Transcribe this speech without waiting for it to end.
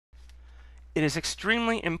It is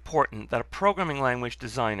extremely important that a programming language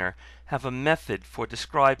designer have a method for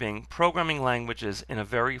describing programming languages in a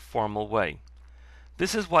very formal way.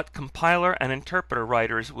 This is what compiler and interpreter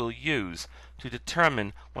writers will use to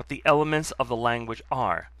determine what the elements of the language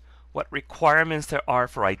are, what requirements there are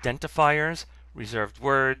for identifiers, reserved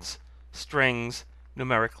words, strings,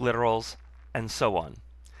 numeric literals, and so on.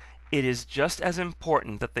 It is just as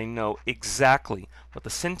important that they know exactly what the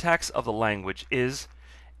syntax of the language is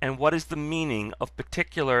and what is the meaning of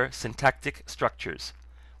particular syntactic structures.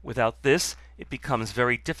 Without this, it becomes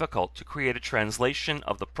very difficult to create a translation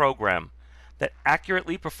of the program that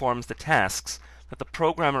accurately performs the tasks that the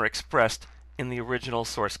programmer expressed in the original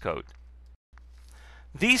source code.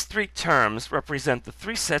 These three terms represent the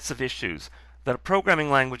three sets of issues that a programming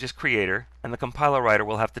language's creator and the compiler writer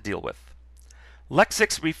will have to deal with.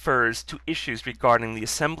 Lexics refers to issues regarding the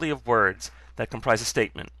assembly of words that comprise a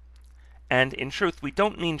statement. And in truth, we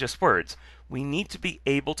don't mean just words. We need to be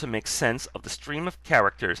able to make sense of the stream of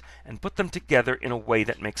characters and put them together in a way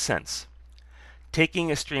that makes sense.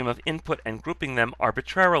 Taking a stream of input and grouping them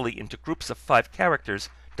arbitrarily into groups of 5 characters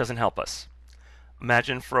doesn't help us.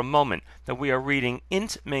 Imagine for a moment that we are reading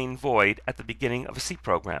int main void at the beginning of a C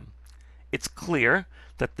program. It's clear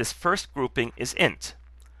that this first grouping is int,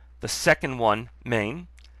 the second one main,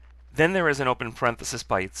 then there is an open parenthesis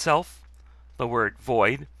by itself, the word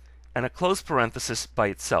void, and a closed parenthesis by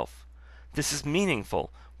itself. This is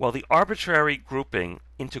meaningful, while the arbitrary grouping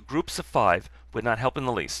into groups of 5 would not help in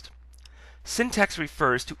the least. Syntax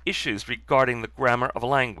refers to issues regarding the grammar of a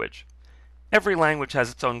language. Every language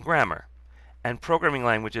has its own grammar, and programming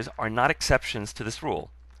languages are not exceptions to this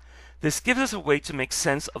rule. This gives us a way to make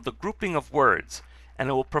sense of the grouping of words, and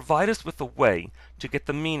it will provide us with a way to get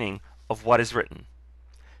the meaning of what is written.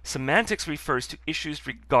 Semantics refers to issues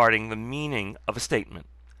regarding the meaning of a statement.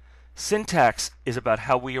 Syntax is about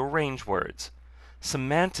how we arrange words.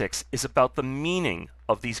 Semantics is about the meaning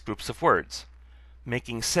of these groups of words.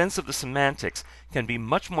 Making sense of the semantics can be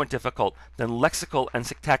much more difficult than lexical and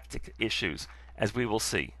syntactic issues, as we will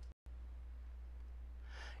see.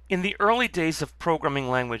 In the early days of programming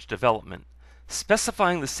language development,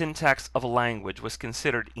 specifying the syntax of a language was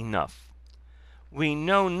considered enough. We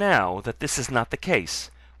know now that this is not the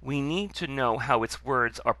case. We need to know how its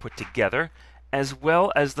words are put together, as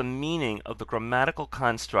well as the meaning of the grammatical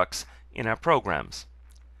constructs in our programs.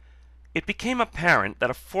 It became apparent that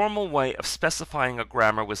a formal way of specifying a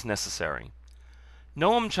grammar was necessary.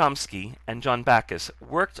 Noam Chomsky and John Backus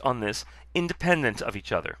worked on this independent of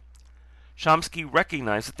each other. Chomsky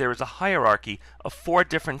recognized that there is a hierarchy of 4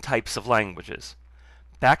 different types of languages.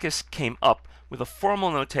 Backus came up with a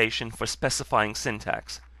formal notation for specifying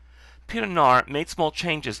syntax. Peter Naur made small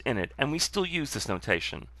changes in it, and we still use this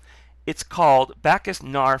notation. It's called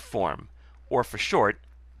Backus-Naur Form, or for short,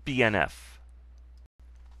 BNF.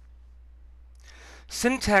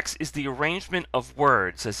 Syntax is the arrangement of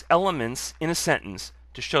words as elements in a sentence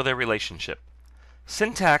to show their relationship.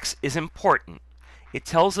 Syntax is important. It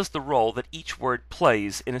tells us the role that each word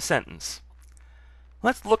plays in a sentence.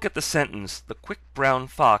 Let's look at the sentence, "The quick brown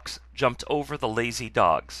fox jumped over the lazy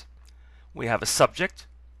dogs." We have a subject,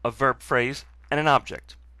 a verb phrase, and an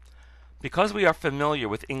object. Because we are familiar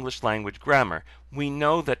with English language grammar, we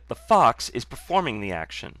know that the fox is performing the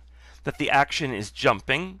action, that the action is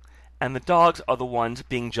jumping, and the dogs are the ones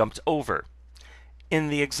being jumped over. In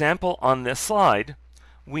the example on this slide,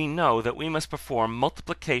 we know that we must perform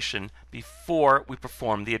multiplication before we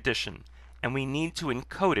perform the addition, and we need to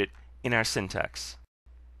encode it in our syntax.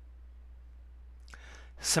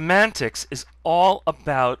 Semantics is all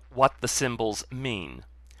about what the symbols mean.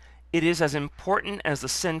 It is as important as the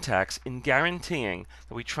syntax in guaranteeing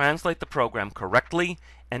that we translate the program correctly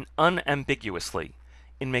and unambiguously.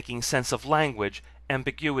 In making sense of language,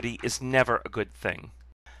 ambiguity is never a good thing.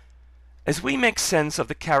 As we make sense of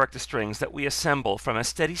the character strings that we assemble from a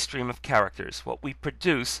steady stream of characters, what we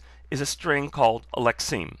produce is a string called a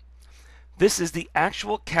lexeme. This is the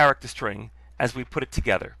actual character string as we put it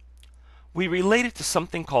together. We relate it to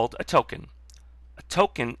something called a token. A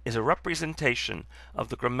token is a representation of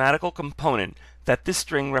the grammatical component that this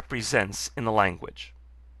string represents in the language.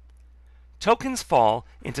 Tokens fall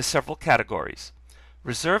into several categories.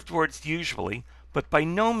 Reserved words usually, but by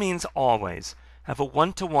no means always, have a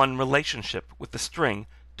one-to-one relationship with the string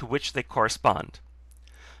to which they correspond.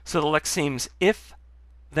 So the lexemes if,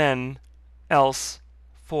 then, else,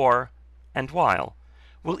 for, and while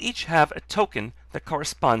will each have a token that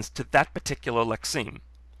corresponds to that particular lexeme.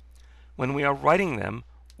 When we are writing them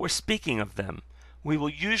or speaking of them, we will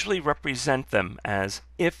usually represent them as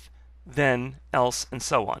if, then, else, and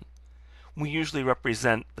so on. We usually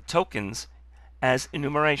represent the tokens as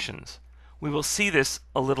enumerations. We will see this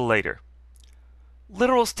a little later.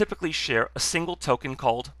 Literals typically share a single token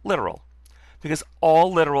called literal, because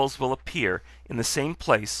all literals will appear in the same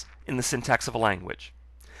place in the syntax of a language.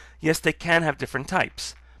 Yes, they can have different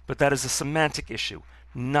types, but that is a semantic issue,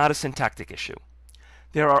 not a syntactic issue.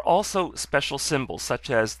 There are also special symbols, such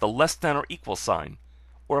as the less than or equal sign,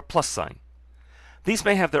 or a plus sign. These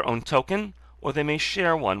may have their own token, or they may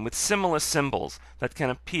share one with similar symbols that can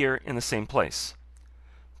appear in the same place.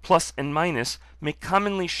 Plus and minus may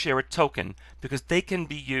commonly share a token because they can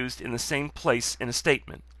be used in the same place in a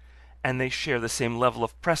statement, and they share the same level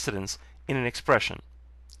of precedence in an expression.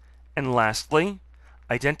 And lastly,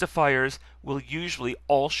 identifiers will usually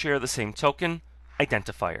all share the same token,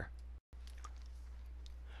 identifier.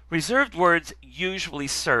 Reserved words usually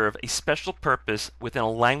serve a special purpose within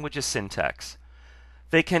a language's syntax.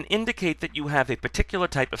 They can indicate that you have a particular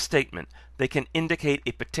type of statement, they can indicate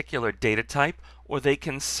a particular data type, or they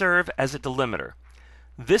can serve as a delimiter.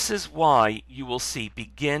 This is why you will see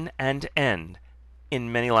begin and end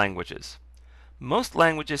in many languages. Most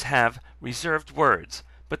languages have reserved words,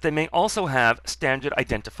 but they may also have standard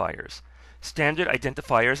identifiers. Standard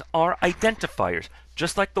identifiers are identifiers,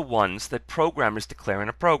 just like the ones that programmers declare in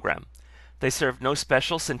a program. They serve no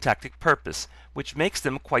special syntactic purpose, which makes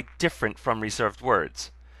them quite different from reserved words.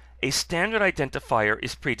 A standard identifier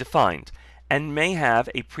is predefined, and may have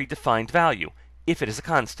a predefined value, if it is a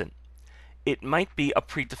constant. It might be a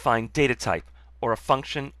predefined data type, or a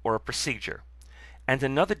function, or a procedure. And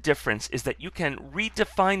another difference is that you can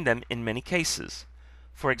redefine them in many cases.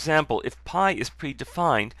 For example, if pi is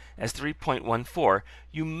predefined as 3.14,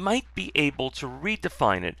 you might be able to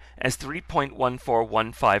redefine it as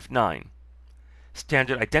 3.14159.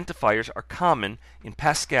 Standard identifiers are common in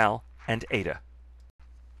Pascal and Ada.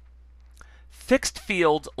 Fixed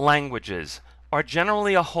field languages are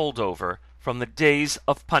generally a holdover from the days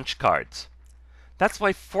of punch cards. That's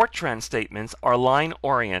why Fortran statements are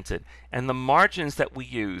line-oriented and the margins that we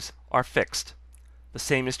use are fixed. The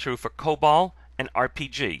same is true for COBOL and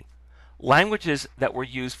RPG, languages that were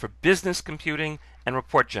used for business computing and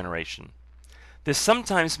report generation. This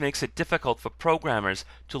sometimes makes it difficult for programmers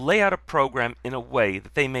to lay out a program in a way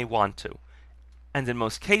that they may want to. And in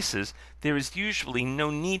most cases, there is usually no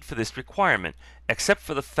need for this requirement, except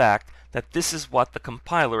for the fact that this is what the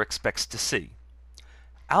compiler expects to see.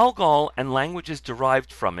 ALGOL and languages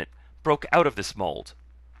derived from it broke out of this mold.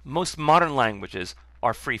 Most modern languages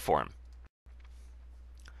are freeform.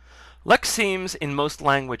 Lexemes in most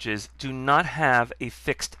languages do not have a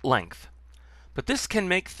fixed length, but this can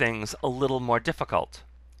make things a little more difficult.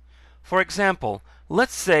 For example,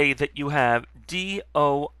 let's say that you have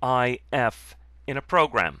DOIF in a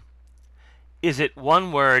program. Is it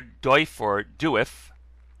one word, doif or doif,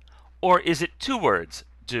 or is it two words,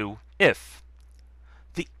 do, if?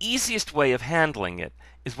 The easiest way of handling it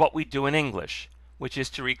is what we do in English, which is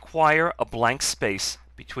to require a blank space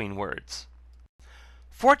between words.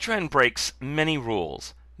 Fortran breaks many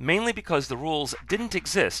rules, mainly because the rules didn't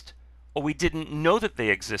exist, or we didn't know that they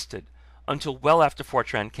existed, until well after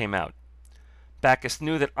Fortran came out. Backus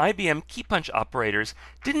knew that IBM key punch operators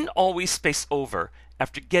didn't always space over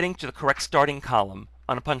after getting to the correct starting column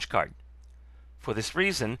on a punch card. For this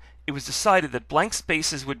reason, it was decided that blank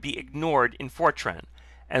spaces would be ignored in Fortran,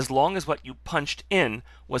 as long as what you punched in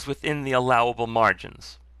was within the allowable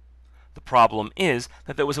margins. The problem is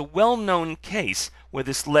that there was a well-known case where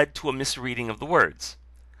this led to a misreading of the words.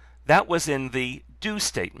 That was in the do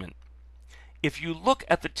statement. If you look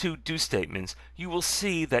at the two do statements, you will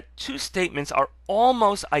see that two statements are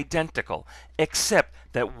almost identical, except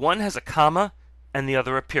that one has a comma and the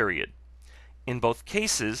other a period. In both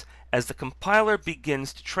cases, as the compiler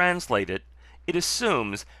begins to translate it, it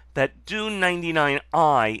assumes that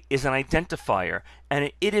do99i is an identifier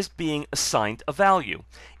and it is being assigned a value.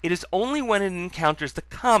 It is only when it encounters the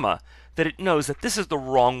comma that it knows that this is the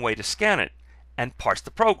wrong way to scan it and parse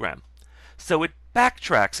the program. So it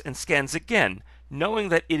backtracks and scans again, knowing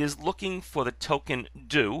that it is looking for the token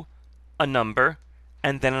do, a number,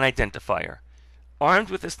 and then an identifier. Armed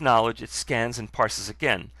with this knowledge, it scans and parses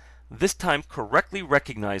again, this time correctly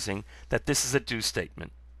recognizing that this is a do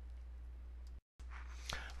statement.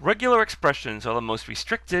 Regular expressions are the most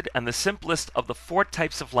restricted and the simplest of the four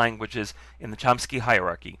types of languages in the Chomsky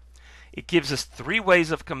hierarchy. It gives us three ways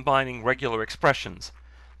of combining regular expressions: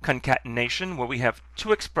 concatenation, where we have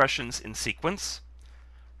two expressions in sequence;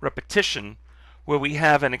 repetition, where we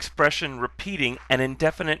have an expression repeating an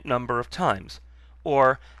indefinite number of times,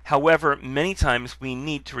 or however many times we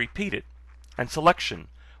need to repeat it; and selection,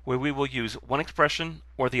 where we will use one expression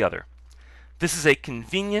or the other. This is a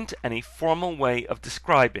convenient and a formal way of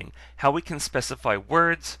describing how we can specify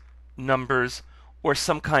words, numbers, or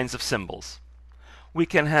some kinds of symbols. We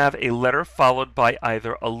can have a letter followed by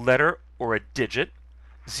either a letter or a digit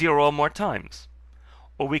 0 or more times.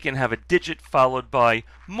 Or we can have a digit followed by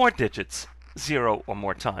more digits 0 or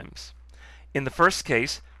more times. In the first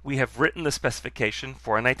case, we have written the specification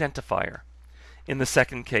for an identifier. In the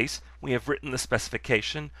second case, we have written the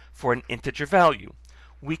specification for an integer value.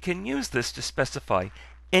 We can use this to specify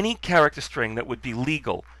any character string that would be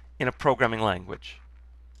legal in a programming language.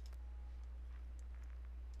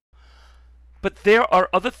 But there are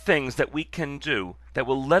other things that we can do that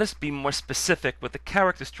will let us be more specific with the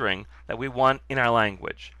character string that we want in our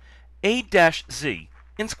language. A-Z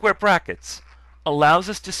in square brackets allows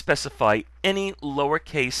us to specify any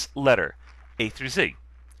lowercase letter, A through Z.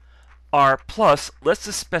 R plus lets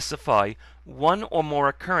us specify one or more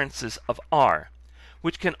occurrences of R,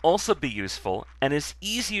 which can also be useful and is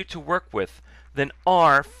easier to work with than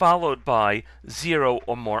R followed by 0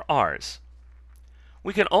 or more R's.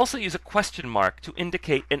 We can also use a question mark to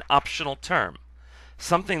indicate an optional term,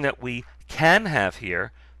 something that we can have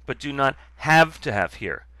here but do not have to have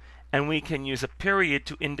here. And we can use a period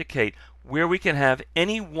to indicate where we can have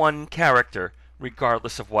any one character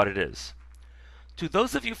regardless of what it is. To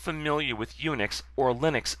those of you familiar with Unix or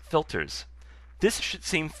Linux filters, this should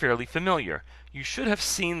seem fairly familiar. You should have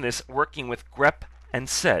seen this working with grep and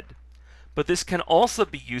sed. But this can also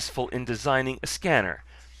be useful in designing a scanner,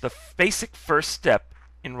 the basic first step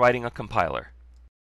in writing a compiler.